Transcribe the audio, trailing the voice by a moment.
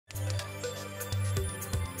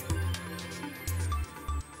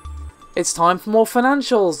It's time for more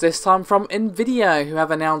financials, this time from Nvidia, who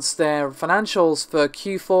have announced their financials for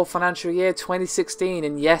Q4 financial year 2016.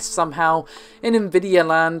 And yes, somehow in Nvidia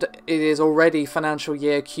land, it is already financial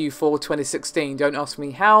year Q4 2016. Don't ask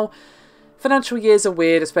me how. Financial years are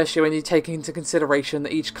weird, especially when you take into consideration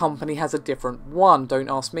that each company has a different one. Don't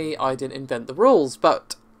ask me, I didn't invent the rules.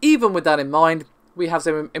 But even with that in mind, we have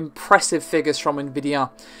some impressive figures from Nvidia.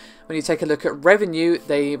 When you take a look at revenue,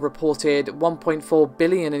 they reported 1.4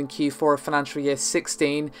 billion in Q4 of financial year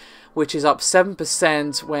 16, which is up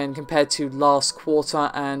 7% when compared to last quarter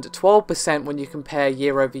and 12% when you compare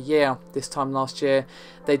year over year. This time last year,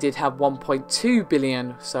 they did have 1.2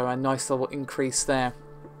 billion, so a nice little increase there.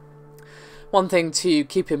 One thing to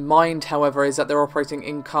keep in mind, however, is that their operating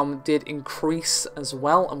income did increase as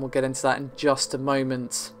well, and we'll get into that in just a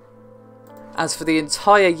moment. As for the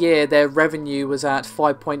entire year, their revenue was at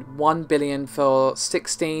 5.1 billion for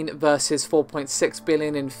 16 versus 4.6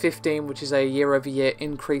 billion in 15, which is a year-over-year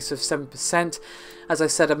increase of 7%. As I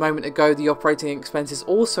said a moment ago, the operating expenses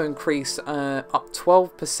also increased up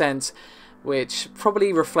 12%, which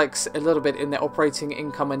probably reflects a little bit in their operating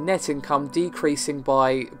income and net income decreasing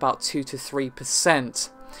by about 2 to 3%.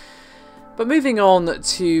 But moving on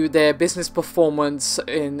to their business performance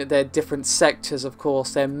in their different sectors, of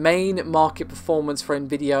course, their main market performance for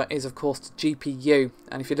Nvidia is, of course, the GPU.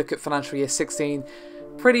 And if you look at financial year 16,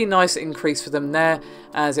 pretty nice increase for them there,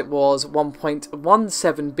 as it was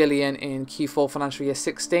 1.17 billion in Q4 financial year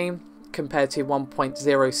 16, compared to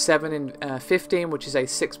 1.07 in 15, which is a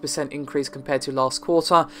 6% increase compared to last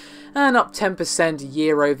quarter, and up 10%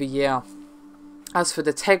 year over year. As for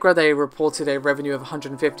the Tegra, they reported a revenue of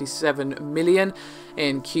 157 million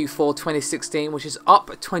in Q4 2016, which is up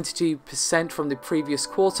 22% from the previous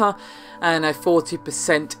quarter and a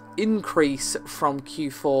 40% increase from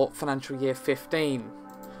Q4 financial year 15.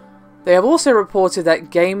 They have also reported that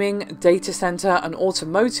gaming, data center and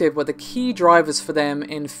automotive were the key drivers for them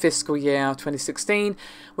in fiscal year 2016,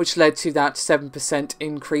 which led to that 7%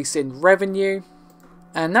 increase in revenue.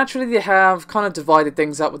 And naturally, they have kind of divided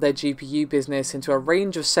things up with their GPU business into a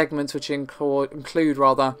range of segments, which include their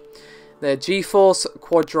GeForce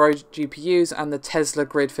Quadro GPUs and the Tesla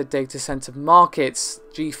grid for data center markets.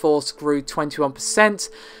 GeForce grew 21%.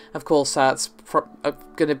 Of course, that's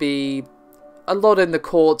going to be a lot in the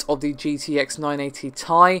court of the GTX 980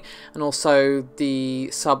 Ti and also the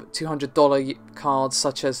sub $200 cards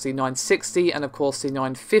such as the 960 and of course the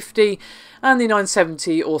 950, and the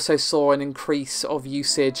 970 also saw an increase of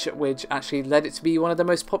usage, which actually led it to be one of the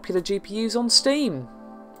most popular GPUs on Steam.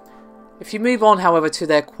 If you move on, however, to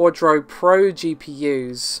their Quadro Pro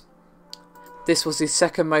GPUs, this was the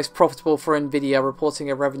second most profitable for Nvidia,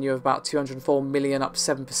 reporting a revenue of about 204 million, up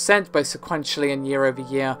 7%, both sequentially and year over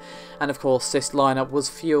year. And of course, this lineup was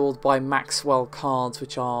fueled by Maxwell cards,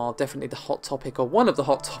 which are definitely the hot topic, or one of the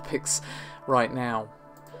hot topics right now.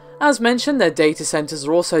 As mentioned, their data centers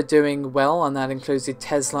are also doing well, and that includes the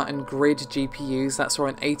Tesla and Grid GPUs. That saw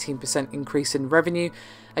an 18% increase in revenue,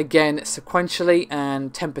 again sequentially,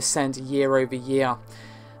 and 10% year over year.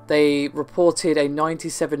 They reported a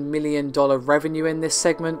 $97 million revenue in this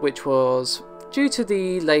segment, which was due to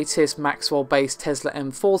the latest Maxwell-based Tesla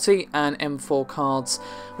M40 and M4 cards,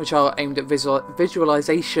 which are aimed at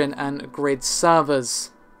visualization and grid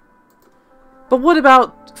servers. But what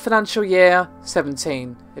about financial year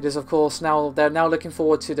 17? It is, of course, they're now looking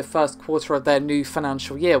forward to the first quarter of their new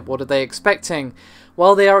financial year. What are they expecting?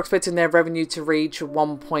 Well, they are expecting their revenue to reach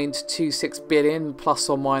 1.26 billion, plus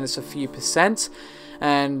or minus a few percent.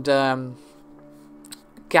 And GAAP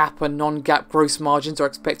and non-GAAP gross margins are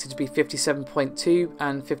expected to be 57.2%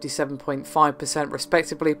 and 57.5%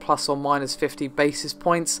 respectively, plus or minus 50 basis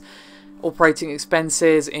points. Operating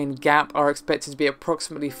expenses in GAAP are expected to be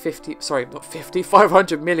approximately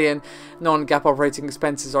 500 million. Non-GAAP operating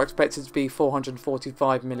expenses are expected to be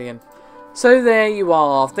 445 million. So there you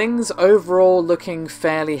are, things overall looking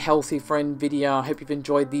fairly healthy for Nvidia. I hope you've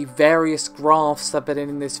enjoyed the various graphs that have been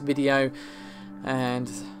in this video, and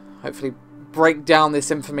hopefully break down this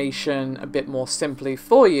information a bit more simply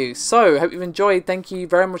for you. So, hope you've enjoyed. Thank you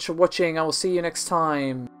very much for watching. I will see you next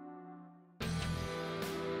time.